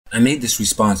I made this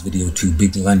response video to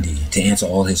BigLundi to answer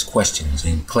all his questions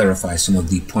and clarify some of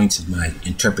the points of my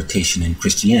interpretation and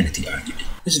Christianity argument.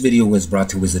 This video was brought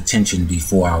to his attention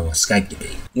before our Skype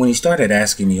debate. When he started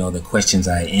asking me all the questions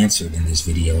I answered in this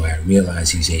video, I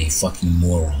realized he's a fucking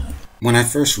moron. When I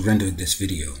first rendered this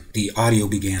video, the audio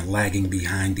began lagging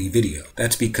behind the video.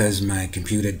 That's because my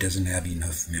computer doesn't have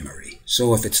enough memory.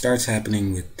 So if it starts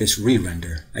happening with this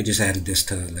re-render, I just added this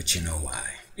to let you know why.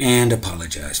 And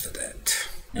apologize for that.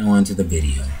 Now on to the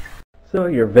video. So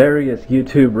your various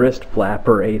YouTube wrist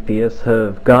flapper atheists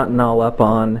have gotten all up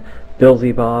on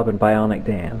Beelzebub and Bionic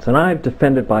Dance, and I've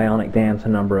defended Bionic Dance a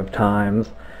number of times,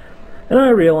 and I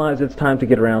realize it's time to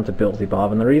get around to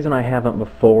Beelzebub, and the reason I haven't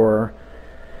before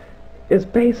is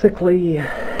basically,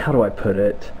 how do I put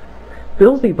it?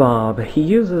 Beelzebub, he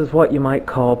uses what you might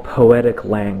call poetic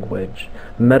language,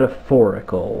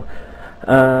 metaphorical.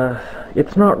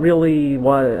 It's not really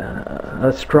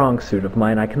a strong suit of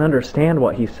mine. I can understand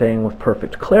what he's saying with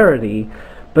perfect clarity,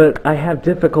 but I have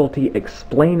difficulty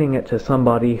explaining it to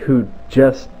somebody who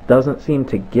just doesn't seem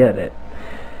to get it.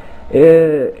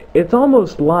 It's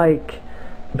almost like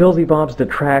Beelzebub's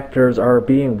detractors are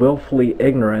being willfully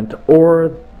ignorant,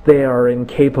 or they are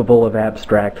incapable of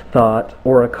abstract thought,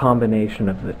 or a combination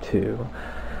of the two.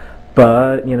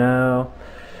 But, you know,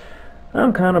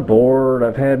 I'm kind of bored.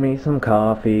 I've had me some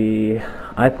coffee.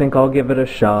 I think I'll give it a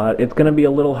shot. It's going to be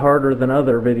a little harder than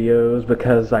other videos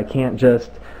because I can't just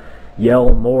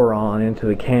yell moron into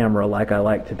the camera like I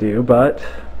like to do, but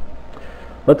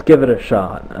let's give it a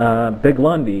shot.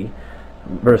 BigLundi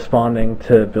responding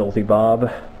to Beelzebub.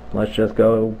 Let's just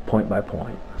go point by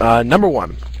point. Number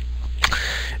one.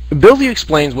 Billy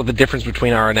explains what the difference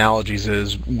between our analogies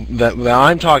is, that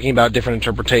I'm talking about different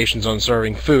interpretations on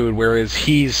serving food, whereas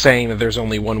he's saying that there's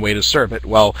only one way to serve it.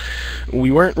 Well,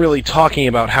 we weren't really talking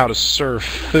about how to serve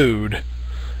food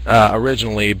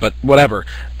originally, but whatever.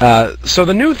 So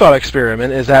the new thought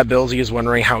experiment is that Billsy is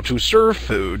wondering how to serve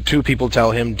food. Two people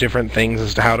tell him different things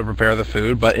as to how to prepare the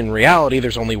food, but in reality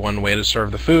there's only one way to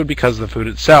serve the food because the food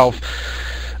itself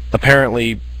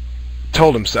apparently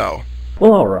told him so.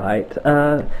 Well, alright.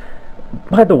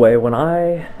 By the way, when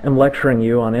I am lecturing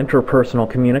you on interpersonal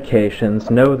communications,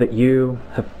 know that you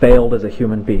have failed as a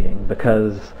human being,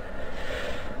 because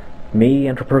me,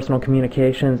 interpersonal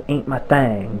communications, ain't my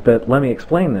thing. But let me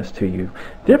explain this to you.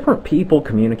 Different people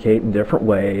communicate in different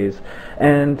ways,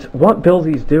 and what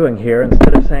Billsy's doing here,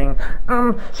 instead of saying,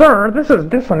 sir, this is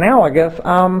disanalogous,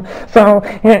 so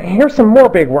here's some more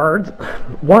big words,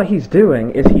 what he's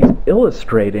doing is he's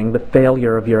illustrating the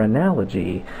failure of your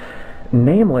analogy.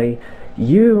 Namely,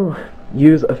 you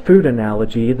use a food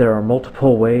analogy. There are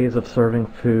multiple ways of serving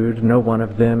food. No one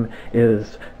of them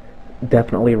is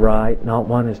definitely right, not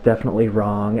one is definitely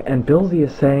wrong, and Billsy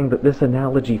is saying that this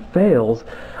analogy fails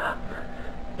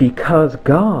because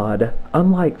God,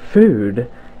 unlike food,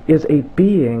 is a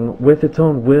being with its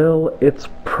own will, its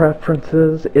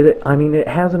preferences. It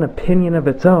has an opinion of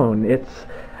its own. It's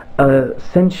a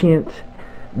sentient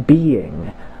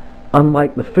being,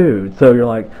 unlike the food. So you're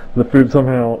like, the food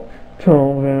somehow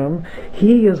told him.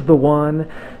 He is the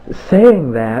one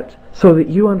saying that so that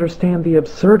you understand the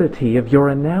absurdity of your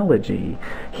analogy.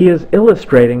 He is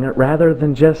illustrating it rather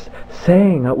than just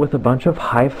saying it with a bunch of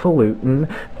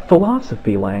highfalutin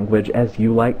philosophy language as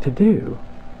you like to do.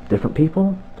 Different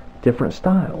people, different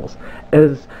styles.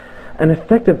 As an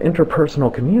effective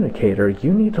interpersonal communicator,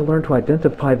 you need to learn to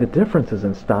identify the differences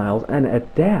in styles and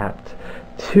adapt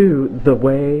to the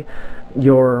way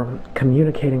your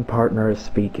communicating partner is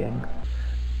speaking.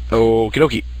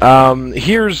 Okie dokie.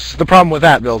 Here's the problem with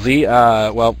that, Billsy.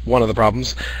 Well, one of the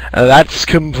problems. That's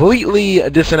completely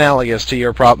disanalogous to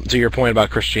your point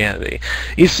about Christianity.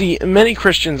 You see, many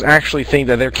Christians actually think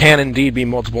that there can indeed be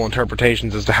multiple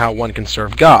interpretations as to how one can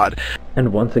serve God.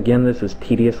 And once again, this is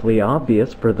tediously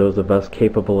obvious for those of us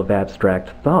capable of abstract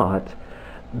thought.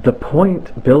 The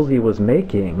point Billsy was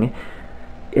making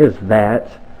is that,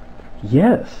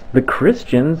 yes, the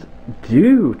Christians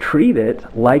do treat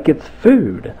it like it's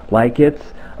food, like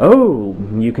it's, oh,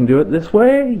 you can do it this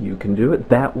way, you can do it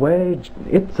that way,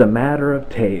 it's a matter of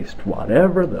taste,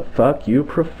 whatever the fuck you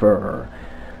prefer.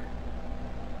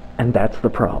 And that's the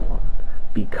problem.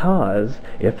 Because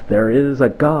if there is a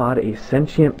God, a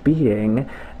sentient being,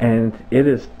 and it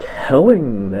is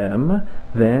telling them,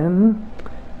 then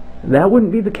that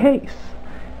wouldn't be the case.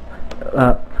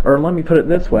 Or let me put it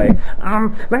this way,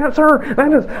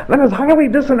 that is highly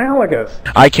disanalogous.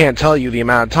 I can't tell you the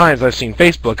amount of times I've seen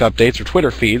Facebook updates or Twitter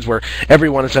feeds where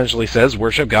everyone essentially says,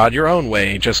 worship God your own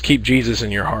way, just keep Jesus in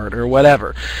your heart, or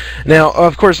whatever. Now,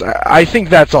 of course, I think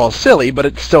that's all silly, but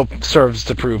it still serves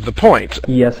to prove the point.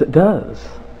 Yes, it does.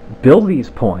 Billy's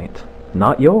point,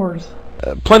 not yours.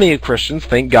 Plenty of Christians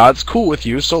think God's cool with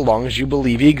you so long as you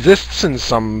believe he exists in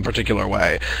some particular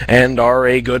way, and are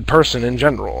a good person in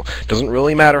general. Doesn't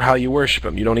really matter how you worship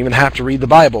him. You don't even have to read the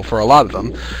Bible for a lot of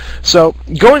them. So,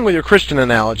 going with your Christian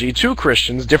analogy, two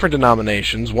Christians, different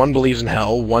denominations, one believes in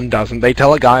hell, one doesn't. They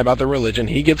tell a guy about their religion,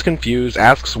 he gets confused,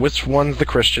 asks which one's the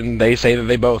Christian, they say that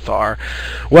they both are.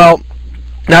 Well,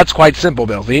 that's quite simple,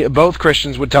 Billy. Both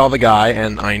Christians would tell the guy,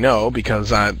 and I know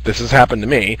because this has happened to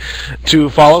me,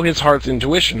 to follow his heart's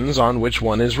intuitions on which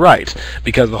one is right,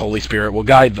 because the Holy Spirit will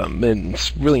guide them. And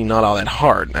it's really not all that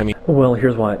hard. I mean, well,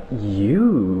 here's what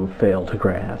you fail to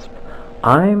grasp.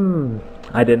 I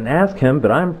didn't ask him,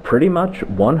 but I'm pretty much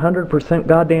 100%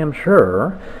 goddamn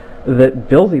sure that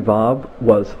Beelzebub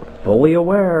was fully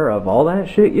aware of all that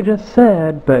shit you just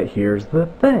said, but here's the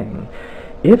thing.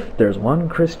 If there's one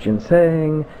Christian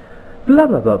saying blah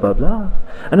blah blah blah blah,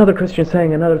 another Christian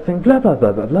saying another thing blah blah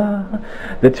blah blah blah,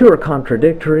 the two are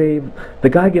contradictory, the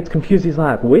guy gets confused, he's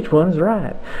like, which one is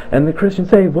right? And the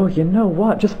Christians say, well, you know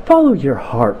what, just follow your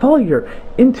heart, follow your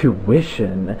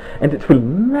intuition, and it will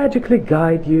magically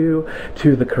guide you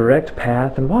to the correct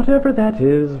path, and whatever that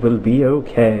is will be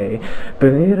okay.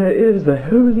 But it is the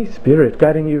Holy Spirit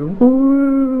guiding you.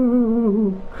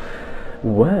 Ooh.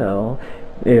 Well,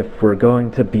 if we're going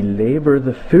to belabor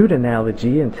the food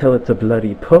analogy until it's a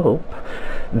bloody pulp,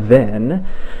 then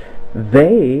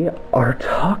they are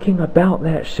talking about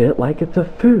that shit like it's a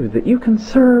food that you can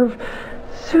serve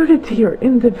suited to your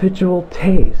individual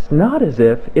taste, not as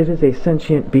if it is a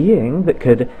sentient being that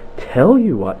could tell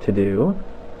you what to do.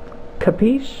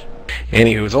 Capiche?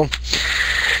 Anyhoozle.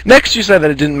 Next, you said that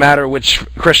it didn't matter which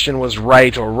Christian was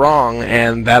right or wrong,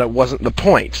 and that it wasn't the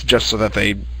point, just so that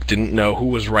they didn't know who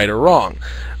was right or wrong.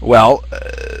 Well,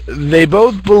 they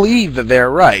both believe that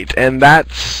they're right, and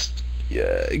that's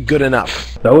good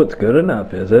enough. Oh, it's good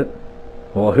enough, is it?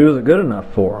 Well, who's it good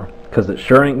enough for? Because it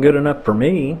sure ain't good enough for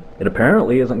me. It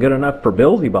apparently isn't good enough for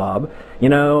Beelzebub. You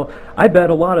know, I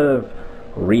bet a lot of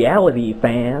reality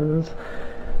fans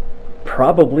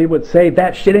probably would say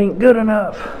that shit ain't good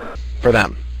enough. For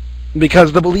them.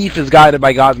 Because the belief is guided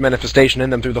by God's manifestation in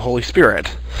them through the Holy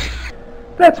Spirit.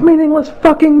 That's meaningless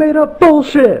fucking made up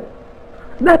bullshit!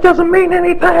 That doesn't mean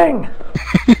anything!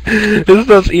 This is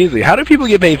so easy. How do people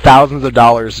get paid thousands of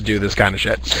dollars to do this kind of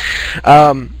shit?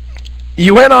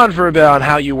 You went on for a bit on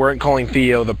how you weren't calling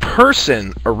Theo the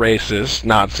person a racist,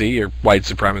 Nazi, or white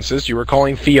supremacist. You were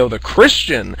calling Theo the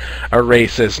Christian a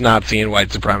racist, Nazi, and white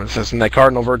supremacist, and that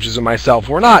Cardinal Virtues and myself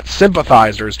were not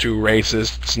sympathizers to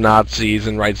racists, Nazis,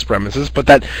 and white supremacists, but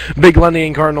that BigLundi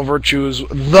and Cardinal Virtues,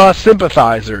 the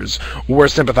sympathizers, were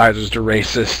sympathizers to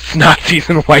racists, Nazis,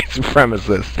 and white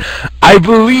supremacists. I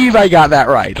believe I got that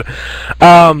right.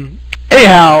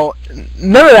 Anyhow,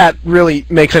 none of that really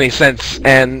makes any sense,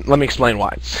 and let me explain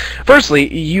why.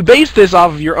 Firstly, you base this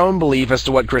off of your own belief as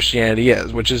to what Christianity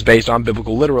is, which is based on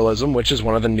biblical literalism, which is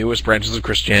one of the newest branches of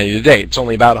Christianity to date. It's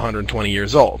only about 120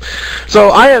 years old.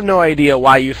 So I have no idea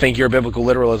why you think your biblical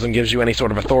literalism gives you any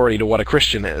sort of authority to what a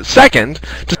Christian is. Second,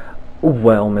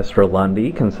 well, Mr.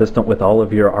 Lundy, consistent with all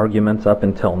of your arguments up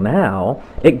until now,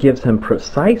 it gives him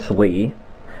precisely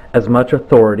as much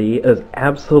authority as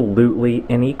absolutely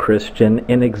any Christian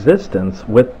in existence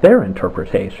with their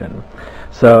interpretation.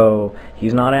 So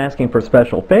he's not asking for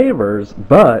special favors,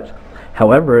 but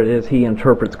however it is he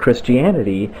interprets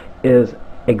Christianity is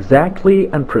exactly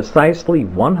and precisely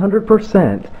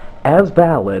 100% as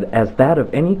valid as that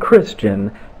of any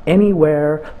Christian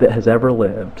anywhere that has ever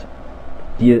lived.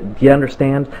 Do you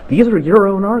understand? These are your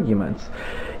own arguments.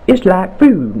 It's like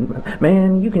food,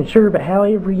 man. You can serve it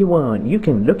however you want. You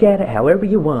can look at it however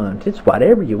you want. It's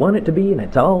whatever you want it to be, and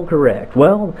it's all correct.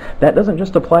 Well, that doesn't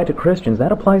just apply to Christians.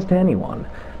 That applies to anyone.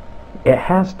 It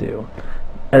has to,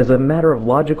 as a matter of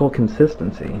logical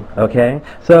consistency, okay?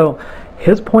 So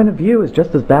his point of view is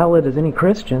just as valid as any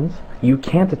Christian's. You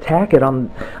can't attack it on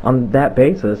that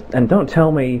basis, and don't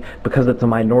tell me because it's a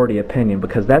minority opinion,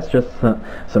 because that's just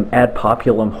some ad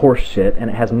populum horse shit, and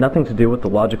it has nothing to do with the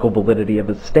logical validity of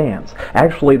his stance.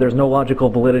 Actually, there's no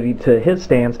logical validity to his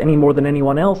stance any more than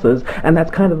anyone else's, and that's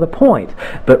kind of the point.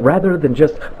 But rather than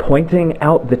just pointing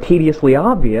out the tediously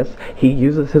obvious, he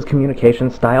uses his communication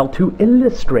style to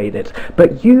illustrate it.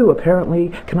 But you apparently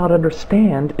cannot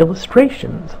understand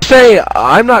illustrations. Say,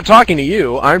 I'm not talking to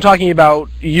you, I'm talking about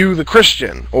you, the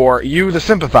Christian, or you, the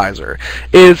sympathizer,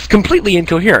 is completely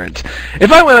incoherent.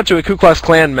 If I went up to a Ku Klux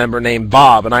Klan member named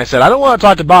Bob and I said, I don't want to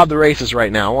talk to Bob the racist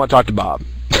right now, I want to talk to Bob.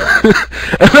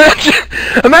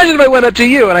 Imagine if I went up to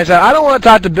you and I said, I don't want to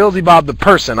talk to Beelzebub the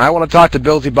person, I want to talk to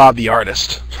Beelzebub the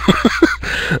artist.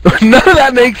 None of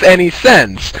that makes any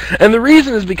sense. And the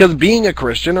reason is because being a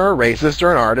Christian or a racist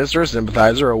or an artist or a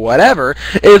sympathizer or whatever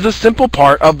is a simple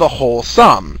part of the whole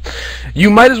sum. You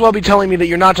might as well be telling me that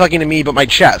you're not talking to me but my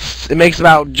chest. It makes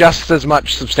about just as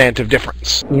much substantive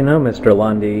difference. You know, Mr.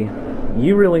 Lundy,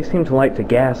 you really seem to like to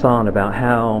gas on about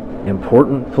how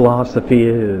important philosophy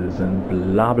is and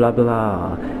blah blah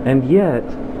blah. And yet,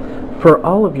 for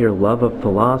all of your love of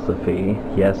philosophy,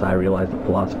 yes, I realize that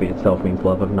philosophy itself means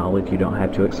love of knowledge. You don't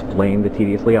have to explain the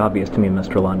tediously obvious to me,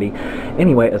 Mr. Lundy.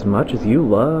 Anyway, as much as you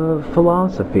love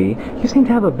philosophy, you seem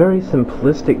to have a very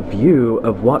simplistic view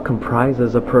of what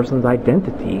comprises a person's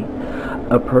identity.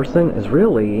 A person is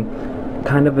really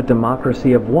kind of a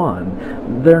democracy of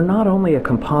one. They're not only a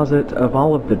composite of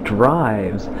all of the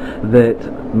drives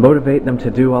that motivate them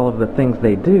to do all of the things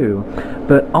they do,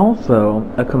 but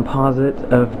also a composite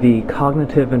of the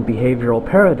cognitive and behavioral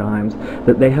paradigms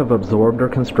that they have absorbed or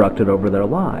constructed over their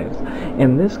lives.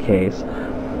 In this case,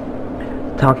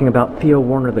 talking about Theo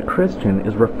Warner the Christian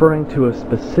is referring to a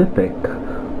specific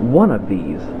one of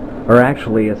these, or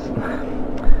actually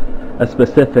a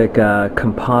specific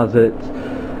composite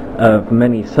of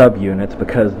many subunits,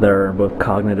 because there are both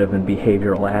cognitive and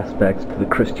behavioral aspects to the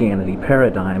Christianity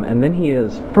paradigm. And then he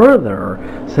is further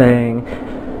saying,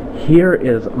 here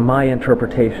is my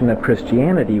interpretation of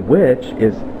Christianity, which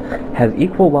has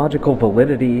equal logical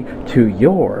validity to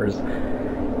yours,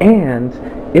 and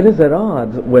it is at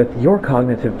odds with your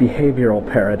cognitive behavioral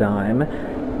paradigm.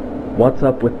 What's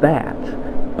up with that?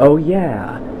 Oh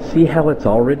yeah, see how it's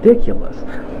all ridiculous.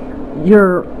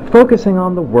 You're focusing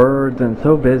on the words and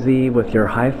so busy with your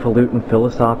highfalutin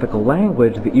philosophical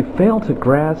language that you fail to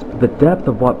grasp the depth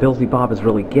of what Beelzebub is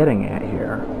really getting at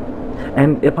here.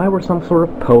 And if I were some sort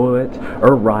of poet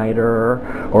or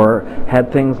writer or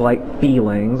had things like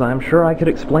feelings, I'm sure I could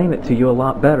explain it to you a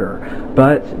lot better.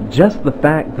 But just the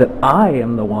fact that I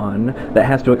am the one that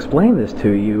has to explain this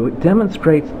to you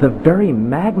demonstrates the very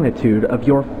magnitude of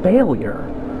your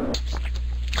failure.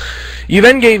 You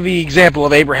then gave the example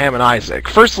of Abraham and Isaac.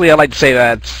 Firstly, I'd like to say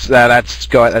that's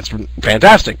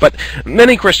fantastic, but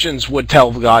many Christians would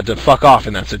tell God to fuck off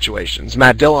in that situation.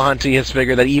 Matt Dillahunty has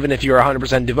figured that even if you're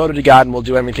 100% devoted to God and will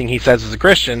do everything he says as a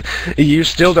Christian, you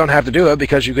still don't have to do it,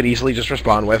 because you could easily just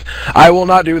respond with, I will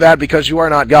not do that because you are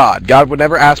not God. God would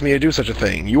never ask me to do such a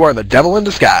thing. You are the devil in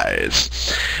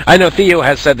disguise. I know Theo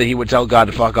has said that he would tell God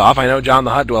to fuck off. I know John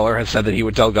the Hut Dweller has said that he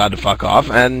would tell God to fuck off,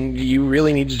 and you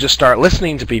really need to just start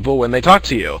listening to people when they talk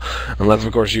to you. Unless,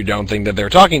 of course, you don't think that they're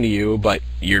talking to you, but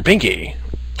you're pinky.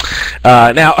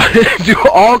 Now, do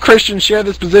all Christians share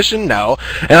this position? No.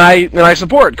 And I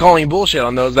support calling bullshit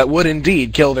on those that would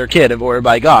indeed kill their kid if ordered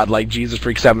by God, like Jesus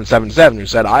Freak 777, who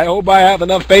said, I hope I have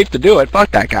enough faith to do it.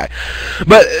 Fuck that guy.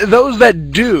 But those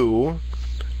that do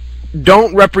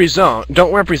don't represent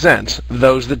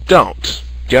those that don't.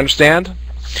 Do you understand?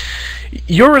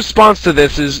 Your response to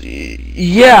this is,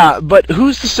 yeah, but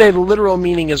who's to say the literal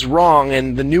meaning is wrong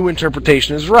and the new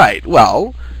interpretation is right?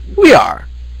 Well, we are.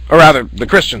 Or rather, the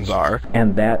Christians are.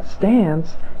 And that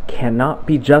stance cannot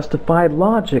be justified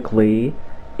logically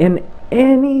in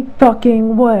any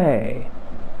fucking way.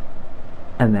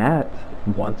 And that,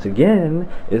 once again,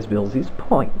 is Billsy's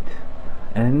point.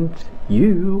 And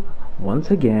you, once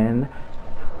again,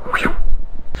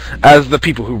 as the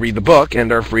people who read the book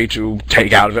and are free to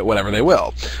take out of it whatever they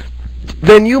will.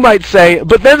 Then you might say,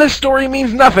 but then this story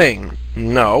means nothing.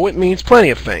 No, it means plenty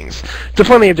of things, to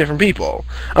plenty of different people.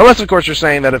 Unless, of course, you're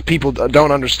saying that if people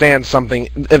don't understand something,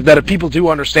 that if people do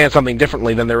understand something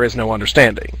differently, then there is no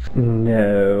understanding.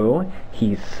 No,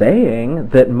 he's saying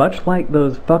that much like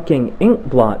those fucking ink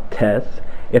blot tests,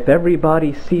 if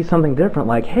everybody sees something different,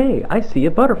 like, hey, I see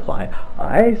a butterfly,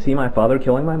 I see my father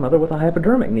killing my mother with a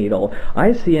hypodermic needle,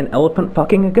 I see an elephant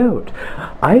fucking a goat,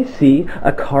 I see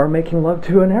a car making love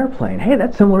to an airplane, hey,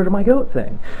 that's similar to my goat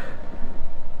thing,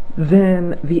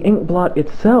 then the ink blot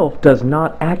itself does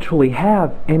not actually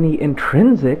have any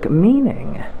intrinsic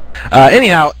meaning.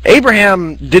 Anyhow,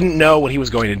 Abraham didn't know what he was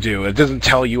going to do. It doesn't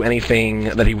tell you anything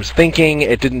that he was thinking.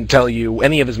 It didn't tell you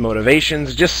any of his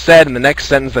motivations. It just said in the next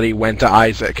sentence that he went to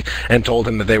Isaac and told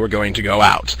him that they were going to go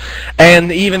out.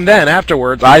 And even then,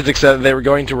 afterwards, Isaac said that they were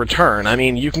going to return. I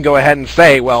mean, you can go ahead and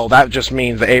say, well, that just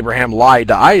means that Abraham lied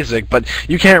to Isaac, but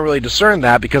you can't really discern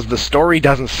that because the story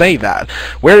doesn't say that.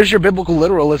 Where does your biblical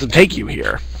literalism take you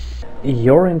here?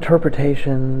 Your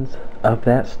interpretations of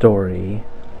that story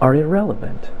are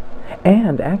irrelevant.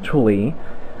 And actually,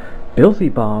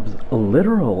 Beelzebub's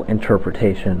literal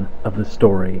interpretation of the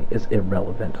story is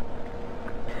irrelevant.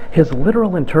 his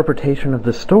literal interpretation of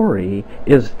the story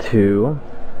is to,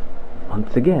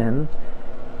 once again,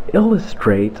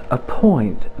 illustrate a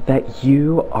point that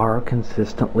you are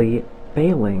consistently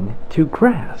failing to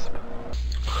grasp.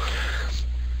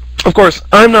 Of course,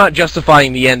 I'm not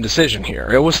justifying the end decision here.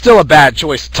 It was still a bad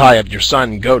choice to tie up your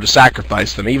son and go to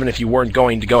sacrifice them, even if you weren't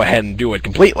going to go ahead and do it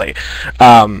completely.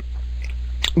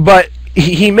 But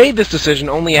he made this decision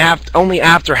only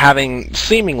after having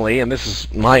seemingly, and this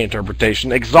is my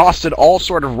interpretation, exhausted all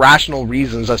sort of rational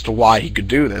reasons as to why he could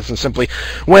do this, and simply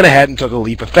went ahead and took a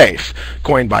leap of faith,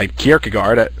 coined by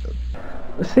Kierkegaard.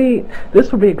 See,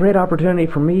 this would be a great opportunity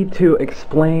for me to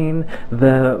explain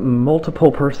the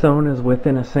multiple personas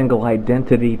within a single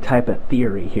identity type of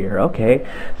theory here, okay?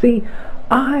 See,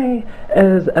 I,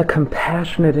 as a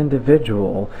compassionate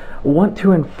individual, want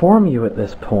to inform you at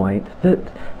this point that,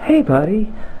 hey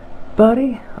buddy,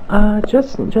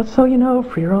 just so you know,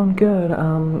 for your own good,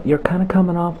 you're kind of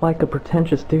coming off like a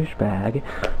pretentious douchebag.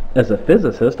 As a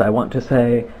physicist, I want to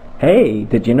say, hey,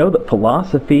 did you know that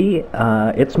philosophy,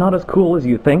 it's not as cool as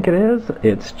you think it is?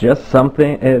 It's just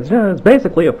something, it's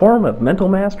basically a form of mental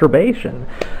masturbation.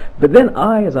 But then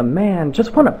I, as a man,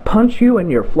 just want to punch you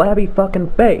in your flabby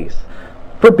fucking face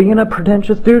for being a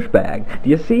pretentious douchebag. Do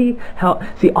you see how,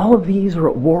 all of these are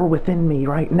at war within me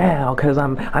right now, because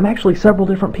I'm actually several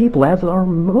different people, as are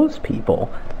most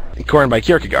people. Coined by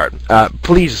Kierkegaard.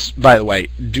 Please, by the way,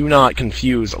 do not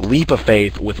confuse leap of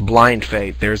faith with blind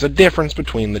faith. There's a difference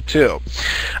between the two.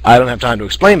 I don't have time to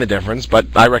explain the difference, but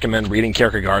I recommend reading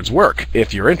Kierkegaard's work,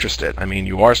 if you're interested. I mean,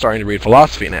 you are starting to read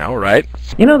philosophy now, right?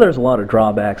 You know, there's a lot of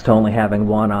drawbacks to only having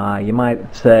one eye. You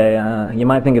might say, you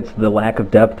might think it's the lack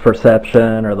of depth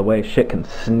perception, or the way shit can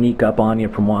sneak up on you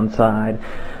from one side.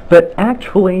 But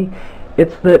actually,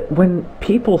 it's that when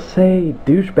people say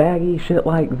douchebaggy shit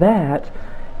like that,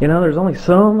 you know, there's only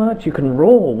so much you can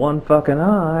roll one fucking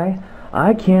eye.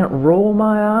 I can't roll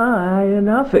my eye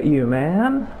enough at you,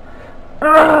 man.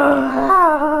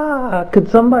 Could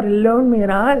somebody loan me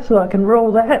an eye so I can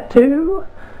roll that too?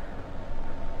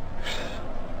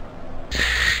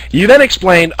 You then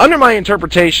explained, under my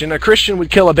interpretation, a Christian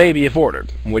would kill a baby if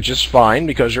ordered, which is fine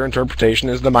because your interpretation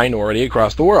is the minority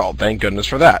across the world. Thank goodness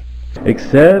for that.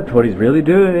 Except what he's really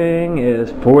doing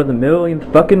is, for the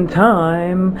millionth fucking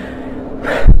time,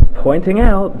 pointing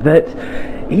out that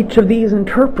each of these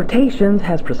interpretations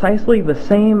has precisely the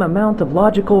same amount of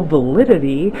logical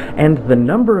validity, and the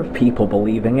number of people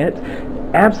believing it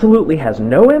absolutely has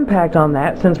no impact on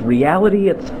that, since reality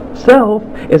itself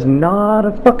is not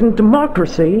a fucking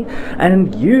democracy,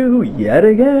 and you, yet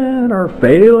again, are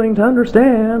failing to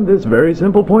understand this very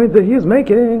simple point that he is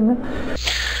making.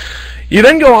 You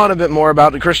then go on a bit more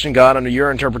about the Christian God under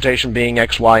your interpretation being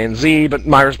X, Y, and Z, but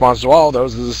my response to all of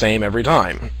those is the same every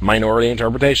time. Minority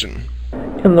interpretation.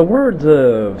 In the words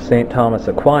of St. Thomas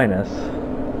Aquinas,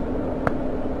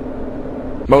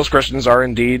 most Christians are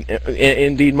indeed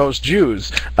most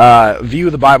Jews, view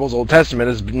the Bible's Old Testament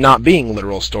as not being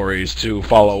literal stories to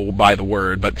follow by the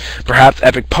word, but perhaps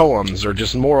epic poems, or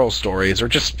just moral stories, or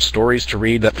just stories to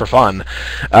read that for fun,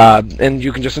 and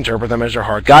you can just interpret them as your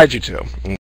heart guides you to.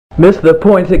 Miss the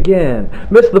point again.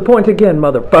 Miss the point again,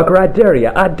 motherfucker. I dare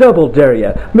ya. I double dare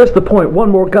ya. Miss the point one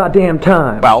more goddamn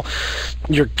time. Well,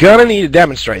 you're gonna need to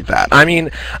demonstrate that. I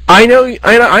mean, I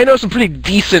know some pretty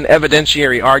decent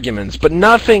evidentiary arguments, but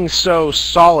nothing so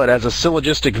solid as a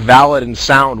syllogistic, valid, and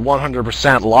sound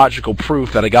 100% logical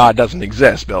proof that a god doesn't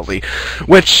exist, Bilsy,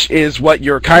 which is what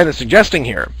you're kind of suggesting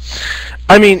here.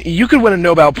 I mean, you could win a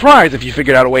Nobel Prize if you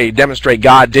figured out a way to demonstrate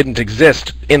God didn't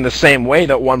exist in the same way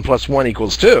that 1 + 1 =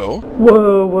 2.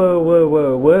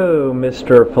 Whoa,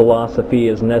 Mr. Philosophy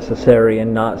is necessary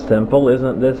and not simple.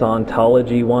 Isn't this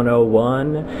Ontology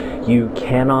 101? You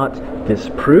cannot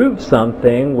disprove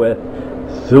something with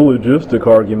syllogistic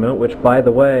argument, which, by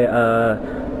the way,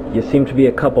 you seem to be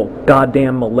a couple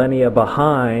goddamn millennia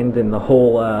behind in the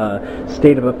whole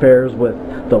state of affairs with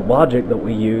the logic that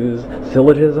we use.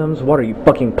 Syllogisms? What are you,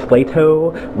 fucking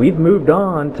Plato? We've moved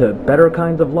on to better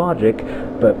kinds of logic,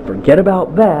 but forget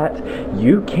about that.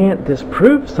 You can't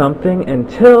disprove something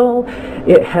until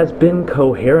it has been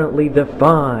coherently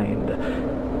defined.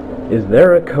 Is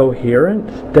there a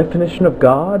coherent definition of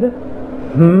God?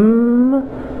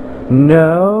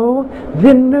 No,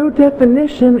 then no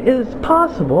definition is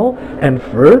possible, and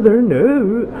further,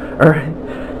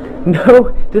 no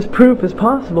disproof is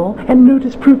possible, and no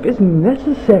disproof is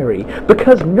necessary,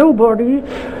 because nobody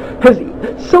has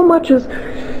so much as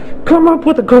come up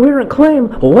with a coherent claim,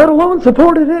 let alone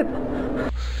supported it.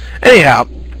 Anyhow,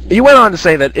 He went on to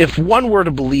say that if one were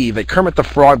to believe that Kermit the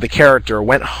Frog, the character,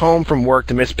 went home from work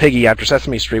to Miss Piggy after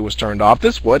Sesame Street was turned off,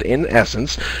 this would, in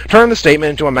essence, turn the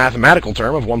statement into a mathematical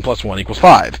term of 1 + 1 =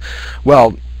 5.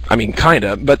 Well, I mean,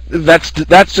 kinda, but that's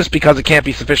just because it can't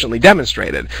be sufficiently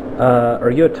demonstrated.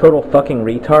 Are you a total fucking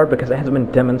retard because it hasn't been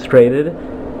demonstrated?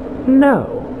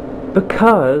 No,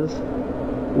 because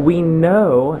we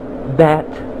know that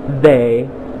they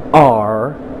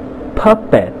are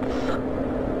puppets.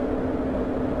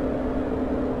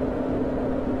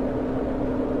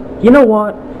 You know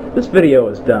what? This video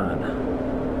is done.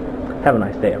 Have a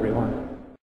nice day, everyone.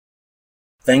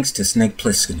 Thanks to Snake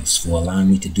Plisskenus for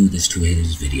allowing me to do this to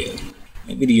his video.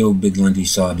 A video BigLundi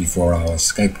saw before our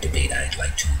Skype debate I'd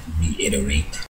like to reiterate.